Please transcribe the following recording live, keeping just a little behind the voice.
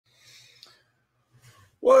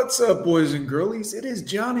What's up, boys and girlies? It is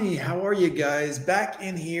Johnny. How are you guys? Back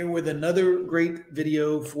in here with another great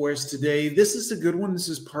video for us today. This is a good one. This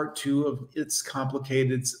is part two of It's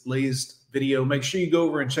Complicated Lay's video. Make sure you go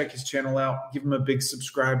over and check his channel out. Give him a big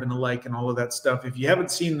subscribe and a like and all of that stuff. If you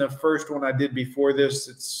haven't seen the first one I did before this,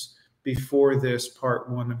 it's before this, part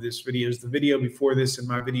one of this video is the video before this in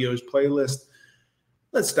my videos playlist.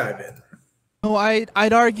 Let's dive in. Oh,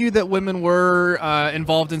 I'd argue that women were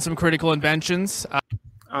involved in some critical inventions.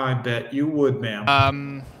 I bet you would,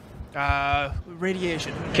 ma'am.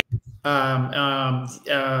 Radiation. Can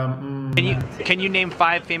you name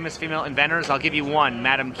 5 famous female inventors? I'll give you one,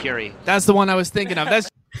 Madame Curie. That's the one I was thinking of. That's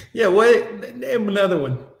Yeah, wait, name another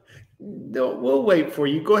one. No, we'll wait for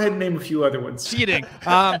you. Go ahead and name a few other ones. cheating.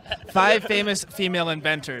 5 famous female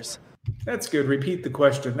inventors. That's good. Repeat the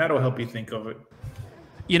question. That'll help you think of it.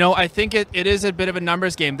 You know, I think it is a bit of a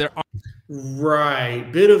numbers game. There Right.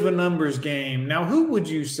 Bit of a numbers game. Now, who would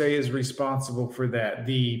you say is responsible for that?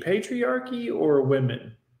 The patriarchy or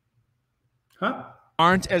women? Huh?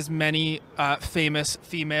 aren't as many famous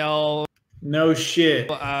female No shit.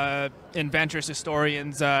 inventors,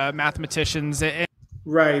 historians, mathematicians.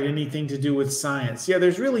 Right. Anything to do with science. Yeah,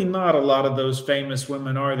 there's really not a lot of those famous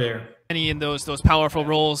women, are there? Any in those powerful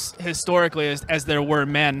roles historically as there were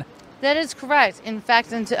men. That is correct. In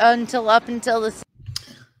fact, until the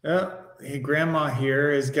Hey, grandma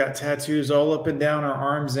here has got tattoos all up and down her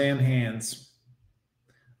arms and hands.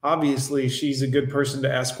 Obviously, she's a good person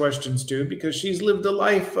to ask questions to because she's lived a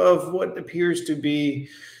life of what appears to be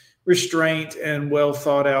restraint and well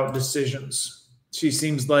thought out decisions. She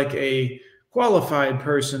seems like a qualified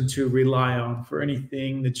person to rely on for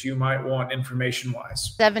anything that you might want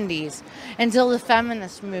information-wise. 70s, until the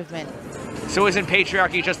feminist movement. So isn't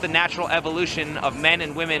patriarchy just the natural evolution of men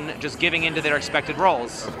and women just giving into their expected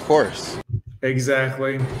roles? Of course.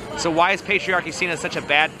 Exactly. So why is patriarchy seen as such a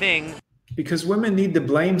bad thing? Because women need to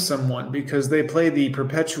blame someone because they play the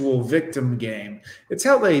perpetual victim game. It's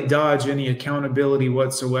how they dodge any accountability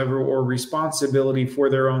whatsoever or responsibility for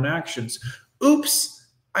their own actions. Oops,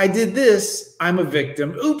 I did this, I'm a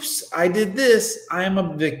victim. Oops, I did this, I am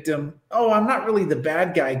a victim. Oh, I'm not really the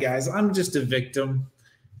bad guy, guys. I'm just a victim.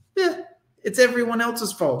 It's everyone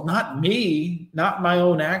else's fault, not me, not my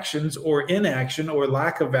own actions or inaction or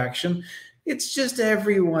lack of action. It's just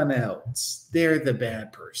everyone else. They're the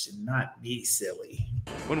bad person, not me, silly.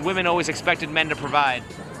 When women always expected men to provide.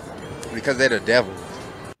 Because they're the devil.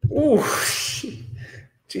 Ooh,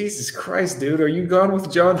 Jesus Christ, dude. Are you gone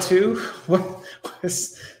with John too? What?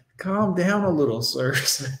 Calm down a little, sir.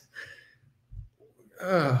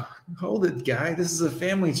 Hold it, guy. This is a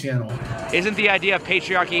family channel. Isn't the idea of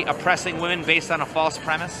patriarchy oppressing women based on a false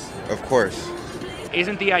premise? Of course.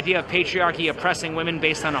 Isn't the idea of patriarchy oppressing women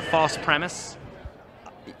based on a false premise?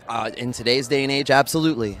 In today's day and age,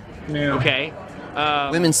 absolutely. Yeah. Okay.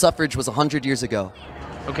 Women's suffrage was 100 years ago.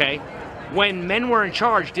 Okay. When men were in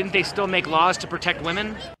charge, didn't they still make laws to protect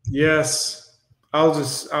women? Yes.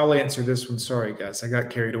 I'll answer this one. Sorry, guys. I got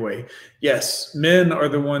carried away. Yes. Men are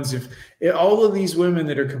the ones, if all of these women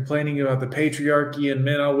that are complaining about the patriarchy and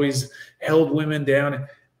men always held women down,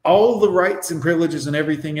 all the rights and privileges and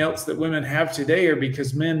everything else that women have today are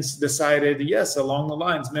because men decided, yes, along the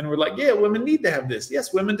lines, men were like, yeah, women need to have this.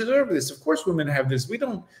 Yes, women deserve this. Of course, women have this. We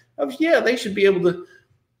don't, yeah, they should be able to.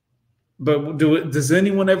 But does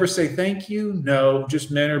anyone ever say thank you? No,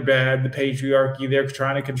 just men are bad. The patriarchy, they're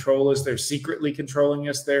trying to control us. They're secretly controlling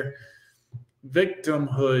us. They're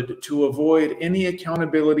victimhood to avoid any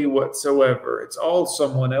accountability whatsoever. It's all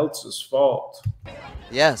someone else's fault.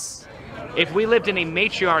 Yes. If we lived in a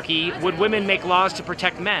matriarchy, would women make laws to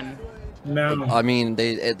protect men? No. I mean,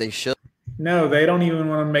 they should. No, they don't even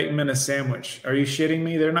want to make men a sandwich. Are you shitting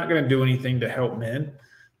me? They're not going to do anything to help men.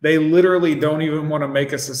 They literally don't even want to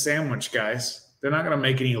make us a sandwich, guys. They're not going to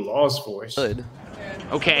make any laws for us. Good.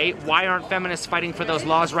 Okay, why aren't feminists fighting for those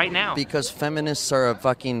laws right now? Because feminists are a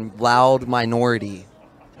fucking loud minority.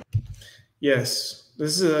 Yes,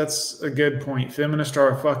 that's a good point. Feminists are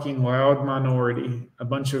a fucking loud minority. A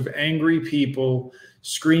bunch of angry people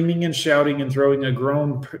screaming and shouting and throwing a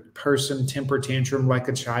grown person temper tantrum like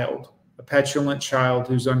a child. A petulant child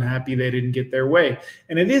who's unhappy they didn't get their way.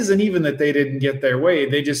 And it isn't even that they didn't get their way.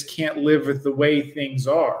 They just can't live with the way things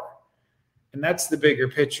are. And that's the bigger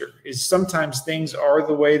picture, is sometimes things are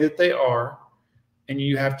the way that they are, and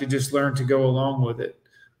you have to just learn to go along with it.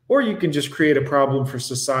 Or you can just create a problem for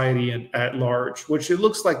society at large, which it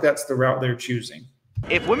looks like that's the route they're choosing.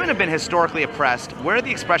 If women have been historically oppressed, where did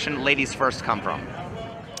the expression ladies first come from?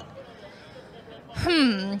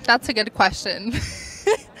 That's a good question.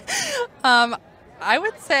 I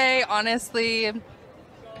would say, honestly,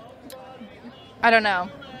 I don't know.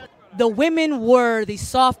 The women were the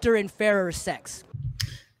softer and fairer sex.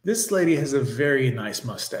 This lady has a very nice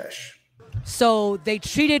mustache. So they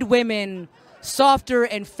treated women softer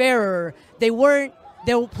and fairer.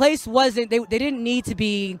 Their place wasn't, they didn't need to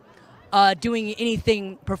be doing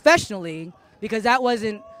anything professionally because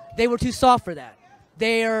they were too soft for that.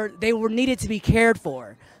 They were needed to be cared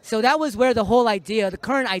for. So that was where the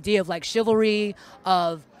current idea of like chivalry,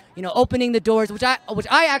 of opening the doors, which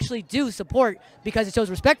I actually do support because it shows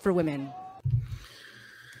respect for women.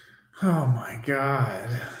 Oh my God.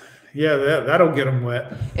 Yeah, that'll get them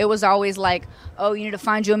wet. It was always like, oh, you need to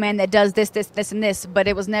find you a man that does this, this, this, and this. But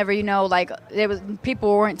it was never, like people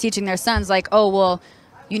weren't teaching their sons like, oh, well,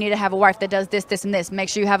 you need to have a wife that does this, this, and this. Make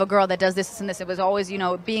sure you have a girl that does this, and this. It was always,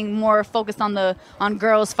 being more focused on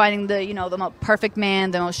girls finding the most perfect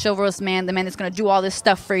man, the most chivalrous man, the man that's going to do all this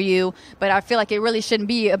stuff for you. But I feel like it really shouldn't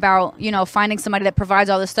be about, finding somebody that provides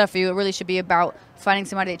all this stuff for you. It really should be about finding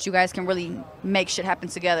somebody that you guys can really make shit happen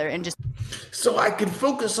together and just so I can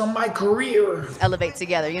focus on my career. Elevate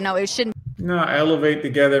together. It shouldn't. No, elevate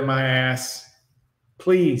together my ass.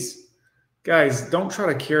 Please. Guys, don't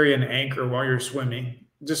try to carry an anchor while you're swimming.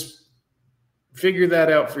 Just figure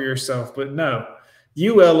that out for yourself. But no,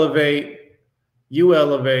 you elevate,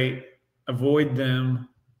 avoid them.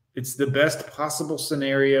 It's the best possible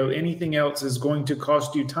scenario. Anything else is going to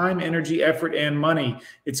cost you time, energy, effort, and money.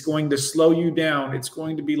 It's going to slow you down. It's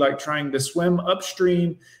going to be like trying to swim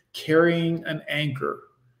upstream, carrying an anchor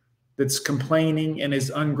that's complaining and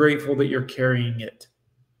is ungrateful that you're carrying it.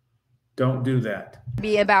 Don't do that.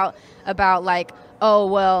 Be about like, oh,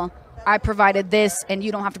 well, I provided this and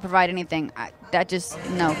you don't have to provide anything.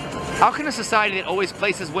 No. How can a society that always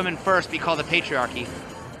places women first be called a patriarchy?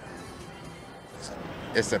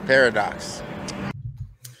 It's a paradox.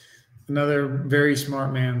 Another very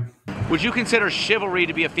smart man. Would you consider chivalry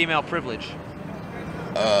to be a female privilege?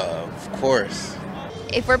 Of course.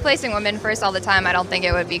 If we're placing women first all the time, I don't think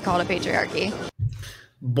it would be called a patriarchy.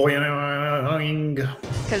 Boing.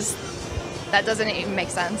 Because that doesn't even make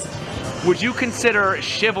sense. Would you consider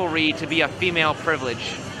chivalry to be a female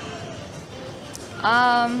privilege?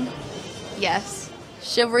 Yes.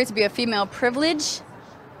 Chivalry to be a female privilege?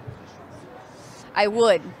 I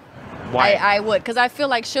would. Why? I would, because I feel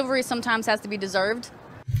like chivalry sometimes has to be deserved.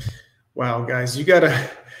 Wow, guys, you gotta,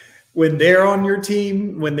 when they're on your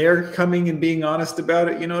team, when they're coming and being honest about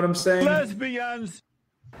it, you know what I'm saying? Lesbians.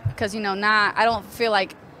 Because I don't feel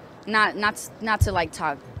like, not to like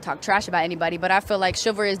talk trash about anybody, but I feel like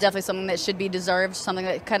chivalry is definitely something that should be deserved, something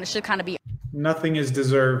that should be. Nothing is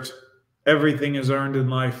deserved. Everything is earned in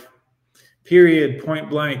life. Period. Point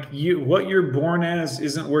blank. What you're born as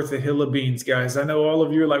isn't worth a hill of beans, guys. I know all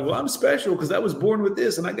of you are like, well, I'm special because I was born with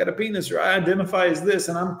this and I got a penis, or I identify as this,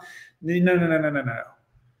 and I'm no.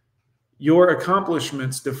 Your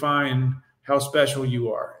accomplishments define how special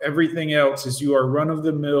you are. Everything else is you are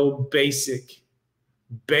run-of-the-mill, basic.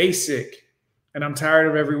 And I'm tired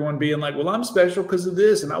of everyone being like, well, I'm special because of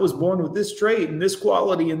this, and I was born with this trait and this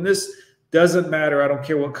quality, and this doesn't matter. I don't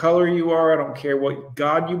care what color you are. I don't care what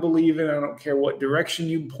God you believe in. I don't care what direction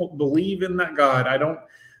you believe in that God.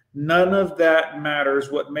 None of that matters.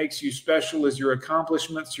 What makes you special is your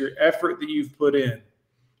accomplishments, your effort that you've put in.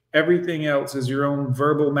 Everything else is your own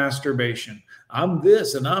verbal masturbation. I'm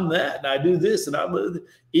this and I'm that, and I do this and I'm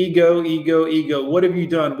ego. What have you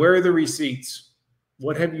done? Where are the receipts?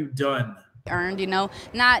 What have you done? Earned, not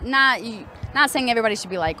saying everybody should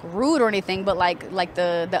be like rude or anything, but like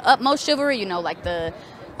the utmost chivalry, like the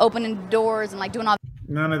opening doors and like doing all.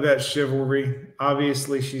 None of that chivalry.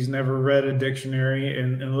 Obviously, she's never read a dictionary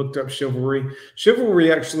and looked up chivalry.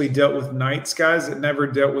 Chivalry actually dealt with knights, guys. It never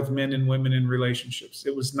dealt with men and women in relationships.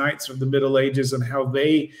 It was knights of the Middle Ages and how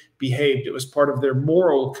they behaved. It was part of their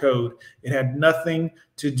moral code. It had nothing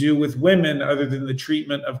to do with women other than the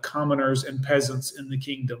treatment of commoners and peasants in the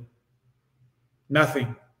kingdom.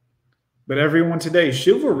 Nothing. But everyone today,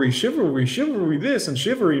 chivalry this and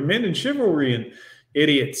chivalry, men and chivalry, and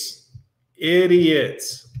idiots.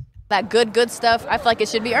 That good stuff, I feel like it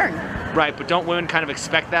should be earned. Right, but don't women kind of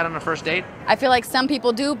expect that on a first date? I feel like some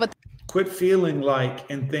people do, but quit feeling like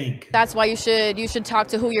and think. That's why you should talk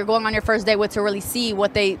to who you're going on your first date with to really see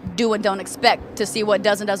what they do and don't expect, to see what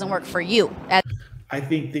does and doesn't work for you. I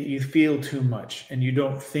think that you feel too much and you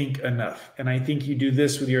don't think enough. And I think you do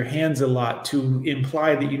this with your hands a lot to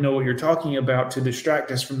imply that you know what you're talking about, to distract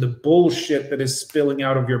us from the bullshit that is spilling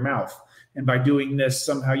out of your mouth. And by doing this,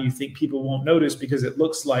 somehow you think people won't notice because it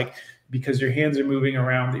looks like, because your hands are moving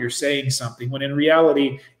around, that you're saying something, when in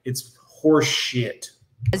reality, it's horse shit.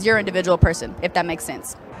 As your individual person, if that makes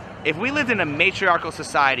sense. If we lived in a matriarchal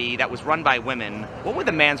society that was run by women, what would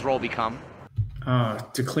the man's role become?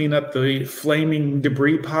 to clean up the flaming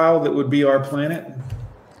debris pile that would be our planet?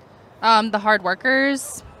 The hard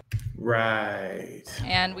workers. Right.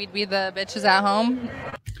 And we'd be the bitches at home.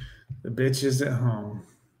 The bitches at home.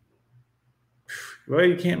 Well,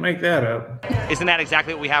 you can't make that up. Isn't that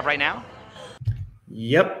exactly what we have right now?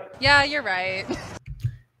 Yep. Yeah, you're right.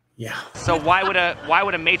 Yeah. So why would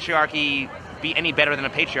a matriarchy be any better than a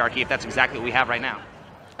patriarchy if that's exactly what we have right now?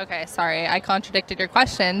 Okay, sorry, I contradicted your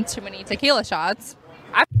question. Too many tequila shots.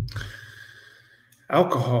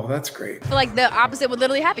 Alcohol, that's great. I feel like the opposite would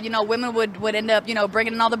literally happen. Women would end up,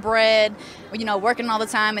 bringing in all the bread, working all the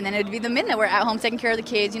time, and then it'd be the men that were at home taking care of the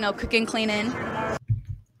kids, cooking, cleaning.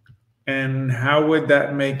 And how would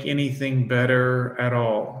that make anything better at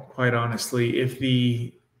all, quite honestly, if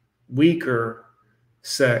the weaker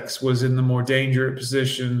sex was in the more dangerous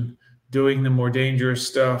position, doing the more dangerous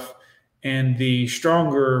stuff, and the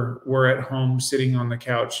stronger were at home sitting on the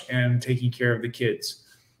couch and taking care of the kids,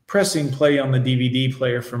 pressing play on the DVD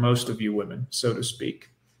player for most of you women, so to speak,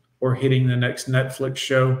 or hitting the next Netflix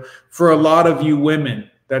show. For a lot of you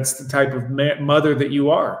women, that's the type of mother that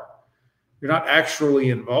you are. You're not actually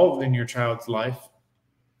involved in your child's life,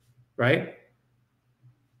 right?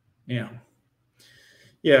 Yeah.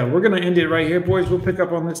 Yeah, we're going to end it right here, boys. We'll pick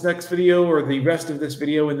up on this next video or the rest of this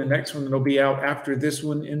video in the next one that'll be out after this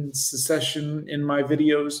one in succession in my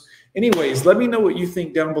videos. Anyways, let me know what you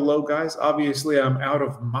think down below, guys. Obviously, I'm out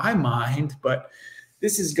of my mind, but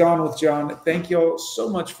this is Gone with John. Thank you all so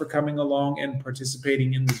much for coming along and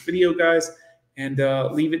participating in this video, guys. And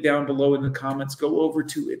leave it down below in the comments. Go over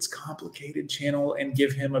to It's Complicated channel and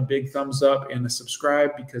give him a big thumbs up and a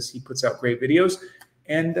subscribe because he puts out great videos.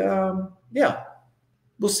 And yeah,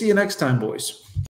 we'll see you next time, boys.